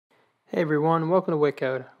Hey everyone, welcome to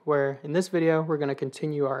WittCode, where in this video we're going to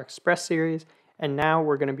continue our Express series, and now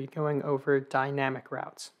we're going to be going over dynamic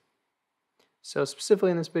routes. So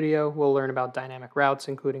specifically in this video, we'll learn about dynamic routes,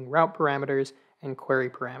 including route parameters and query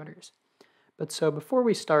parameters. But so before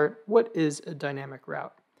we start, what is a dynamic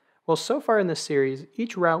route? Well, so far in this series,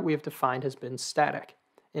 each route we have defined has been static.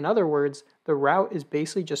 In other words, the route is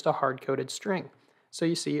basically just a hard-coded string. So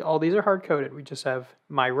you see, all these are hard-coded. We just have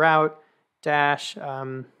my route, dash,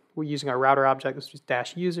 we're using our router object. This is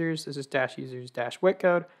dash users, this is dash users dash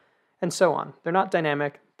WittCode, and so on. They're not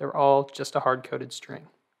dynamic, they're all just a hard-coded string.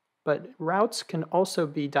 But routes can also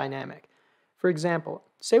be dynamic. For example,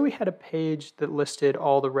 say we had a page that listed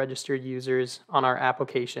all the registered users on our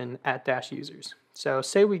application at dash users. So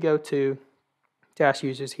say we go to dash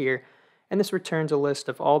users here, and this returns a list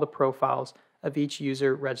of all the profiles of each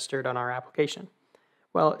user registered on our application.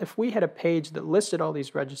 Well, if we had a page that listed all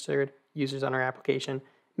these registered users on our application,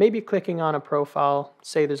 maybe clicking on a profile,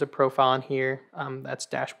 say there's a profile in here that's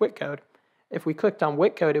dash WittCode. If we clicked on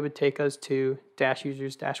WittCode, it would take us to dash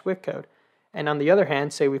users dash WittCode. And on the other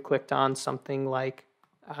hand, say we clicked on something like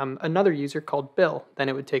another user called Bill, then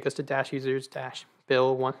it would take us to dash users dash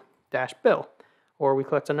Bill dash Bill. Or we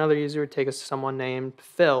clicked on another user, it would take us to someone named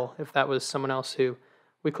Phil, if that was someone else who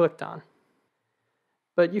we clicked on.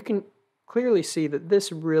 But you can clearly see that this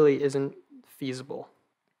really isn't feasible.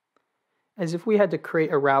 As if we had to create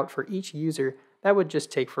a route for each user, that would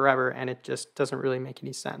just take forever and it just doesn't really make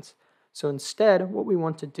any sense. So instead, what we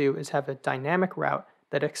want to do is have a dynamic route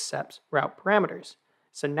that accepts route parameters.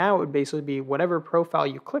 So now it would basically be whatever profile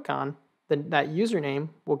you click on, then that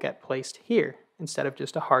username will get placed here instead of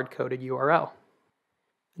just a hard-coded URL.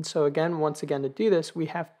 And so again, once again, to do this, we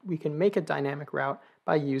can make a dynamic route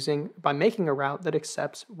by making a route that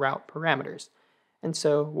accepts route parameters. And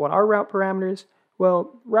so what are route parameters?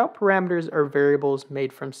 Well, route parameters are variables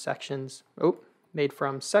made from sections of the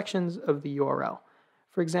URL.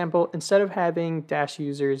 For example, instead of having dash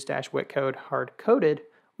users dash WittCode hard-coded,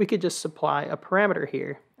 we could just supply a parameter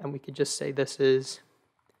here, and we could just say this is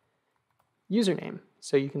username.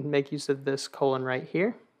 So you can make use of this colon right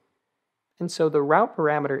here. And so the route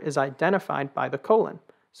parameter is identified by the colon.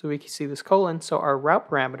 So we can see this colon, so our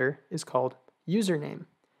route parameter is called username.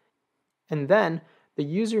 And then the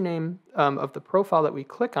username of the profile that we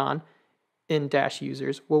click on in dash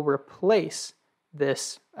users will replace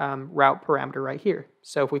this route parameter right here.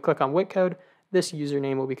 So if we click on WittCode, this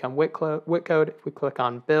username will become WittCode. If we click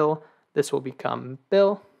on Bill, this will become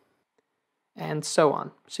Bill, and so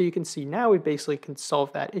on. So you can see now we basically can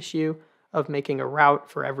solve that issue of making a route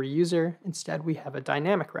for every user. Instead, we have a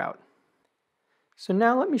dynamic route. So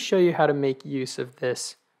now let me show you how to make use of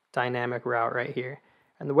this dynamic route right here.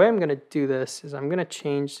 And the way I'm going to do this is I'm going to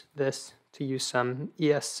change this to use some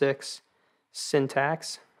ES6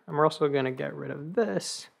 syntax. And we're also going to get rid of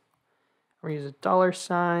this. We're going to use a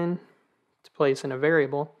 $sign to place in a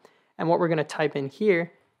variable. And what we're going to type in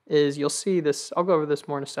here is, you'll see this, I'll go over this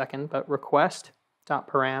more in a second, but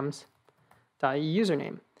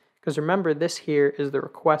request.params.username. Because remember, this here is the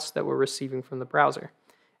request that we're receiving from the browser.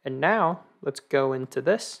 And now let's go into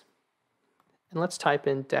this and let's type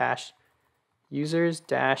in dash users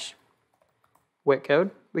dash WittCode.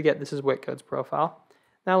 We get this is WittCode's profile.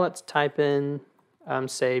 Now let's type in,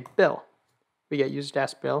 say, Bill. We get user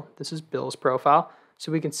dash Bill. This is Bill's profile. So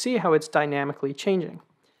we can see how it's dynamically changing.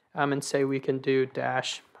 And say we can do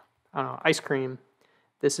dash, I don't know, ice cream.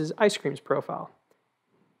 This is ice cream's profile.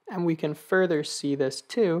 And we can further see this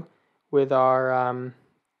too with our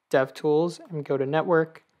dev tools and go to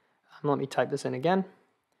network. Let me type this in again.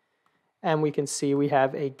 And we can see we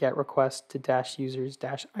have a get request to dash users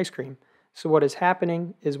dash ice cream. So what is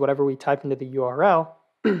happening is whatever we type into the URL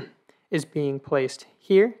is being placed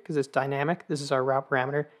here because it's dynamic. This is our route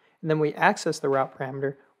parameter. And then we access the route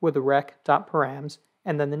parameter with req.params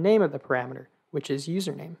and then the name of the parameter, which is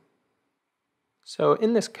username. So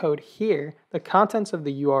in this code here, the contents of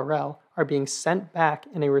the URL are being sent back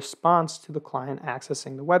in a response to the client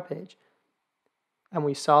accessing the web page. And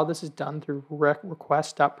we saw this is done through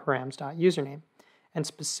request.params.username. And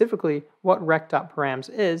specifically, what req.params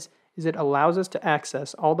is it allows us to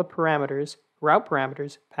access all the parameters, route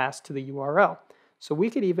parameters, passed to the URL. So we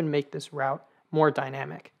could even make this route more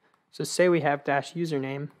dynamic. So say we have dash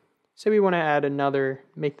username. Say we want to add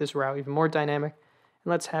make this route even more dynamic.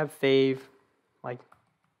 And let's have fave, like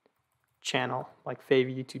channel, like fave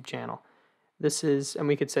YouTube channel. And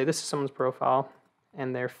we could say this is someone's profile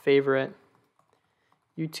and their favorite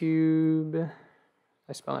YouTube,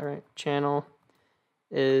 I spell it right, channel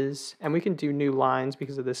is, and we can do new lines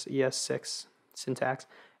because of this ES6 syntax,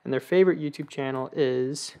 and their favorite YouTube channel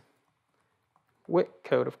is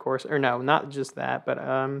WittCode, of course, or no, not just that, but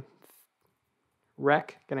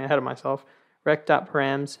getting ahead of myself,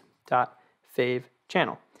 req.params.fave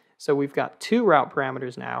channel. So we've got two route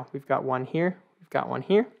parameters now. We've got one here, we've got one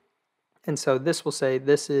here. And so this will say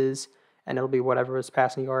this is, and it'll be whatever is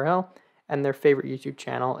passing URL, and their favorite YouTube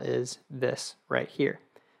channel is this right here.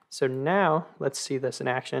 So now let's see this in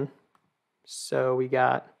action. So we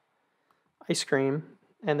got ice cream,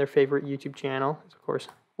 and their favorite YouTube channel is, of course,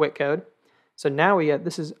 WittCode. So now we get,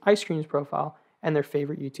 this is ice cream's profile, and their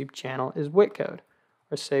favorite YouTube channel is WittCode.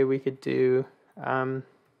 Or say we could do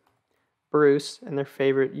Bruce, and their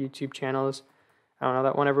favorite YouTube channel is, I don't know,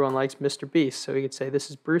 that one everyone likes, Mr. Beast. So we could say this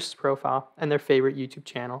is Bruce's profile, and their favorite YouTube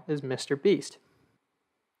channel is Mr. Beast.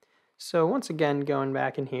 So once again, going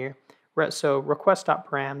back in here, so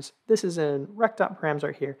request.params, this is a req.params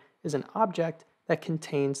right here, is an object that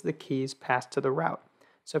contains the keys passed to the route.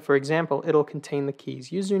 So for example, it'll contain the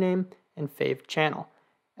keys username and fave channel,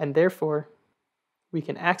 and therefore we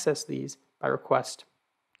can access these by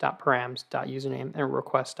request.params.username and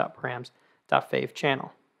request.params.fave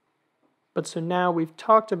channel. But so now we've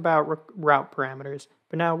talked about route parameters,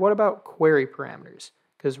 but now what about query parameters?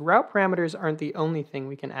 Because route parameters aren't the only thing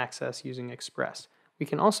we can access using Express. We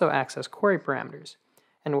can also access query parameters.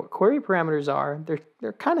 And what query parameters are,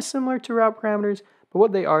 they're kind of similar to route parameters, but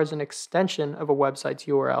what they are is an extension of a website's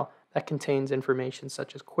URL that contains information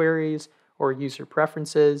such as queries or user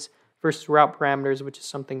preferences versus route parameters, which is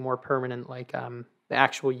something more permanent like the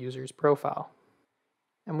actual user's profile.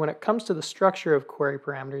 And when it comes to the structure of query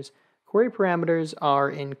parameters are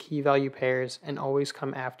in key value pairs and always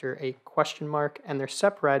come after a question mark, and they're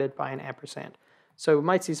separated by an ampersand. So we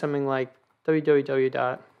might see something like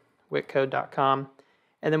www.wittcode.com,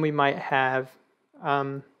 and then we might have,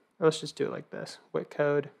 let's just do it like this,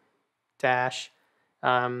 WittCode dash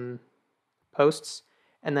posts,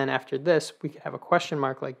 and then after this we could have a question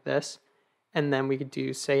mark like this, and then we could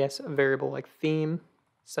do, say, a variable like theme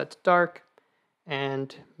set to dark,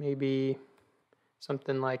 and maybe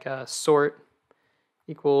something like sort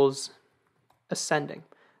equals ascending.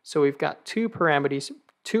 So we've got two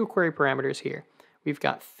query parameters here. We've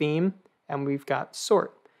got theme and we've got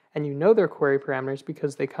sort. And you know they're query parameters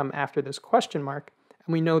because they come after this question mark.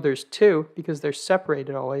 And we know there's two because they're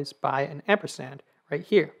separated always by an ampersand right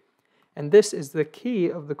here. And this is the key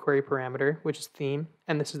of the query parameter, which is theme,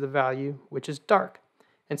 and this is the value, which is dark.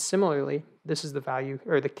 And similarly, this is the value,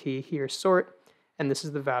 or the key here, sort, and this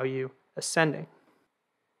is the value, ascending.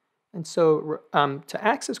 And so to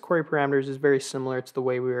access query parameters is very similar to the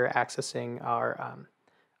way we were accessing our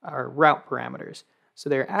route parameters. So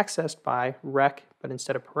they're accessed by req, but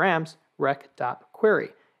instead of params,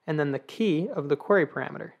 req.query, and then the key of the query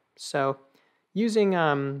parameter. So using a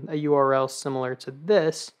URL similar to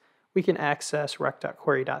this, we can access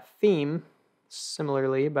req.query.theme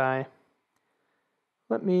similarly by,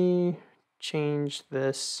 let me change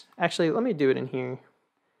this. Actually, let me do it in here,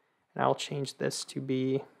 and I'll change this to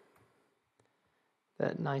be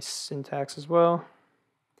that nice syntax as well.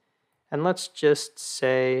 And let's just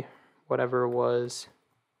say whatever was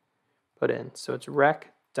put in. So it's req.query,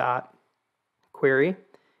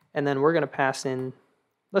 and then we're going to pass in,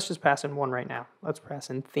 let's just pass in one right now. Let's pass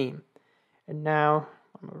in theme. And now,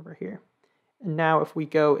 I'm over here. And now if we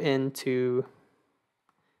go into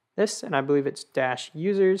this, and I believe it's dash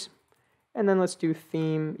users, and then let's do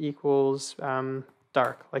theme equals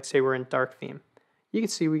dark, like say we're in dark theme. You can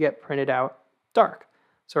see we get printed out dark.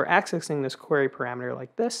 So we're accessing this query parameter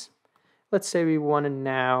like this. Let's say we want to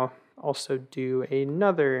now also do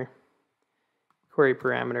another query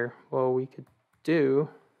parameter. Well, we could do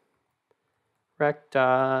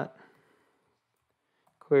req.query.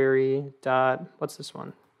 What's this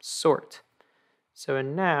one? Sort. So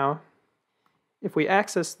and now, if we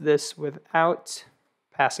access this without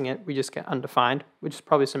passing it, we just get undefined, which is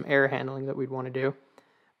probably some error handling that we'd want to do.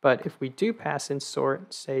 But if we do pass in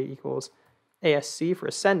sort, say equals ASC for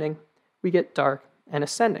ascending, we get dark and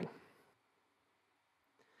ascending.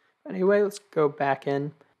 Anyway, let's go back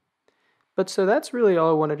in. But so that's really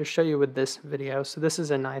all I wanted to show you with this video. So this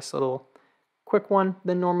is a nice little quick one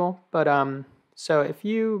than normal. But so if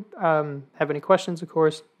you have any questions, of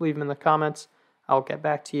course, leave them in the comments. I'll get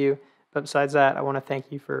back to you. But besides that, I want to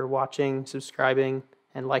thank you for watching, subscribing,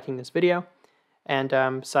 and liking this video. And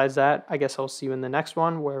besides that, I guess I'll see you in the next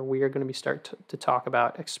one where we are going to be start to talk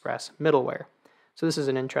about Express middleware. So this is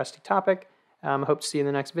an interesting topic. I hope to see you in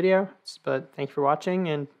the next video. But thank you for watching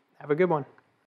and have a good one.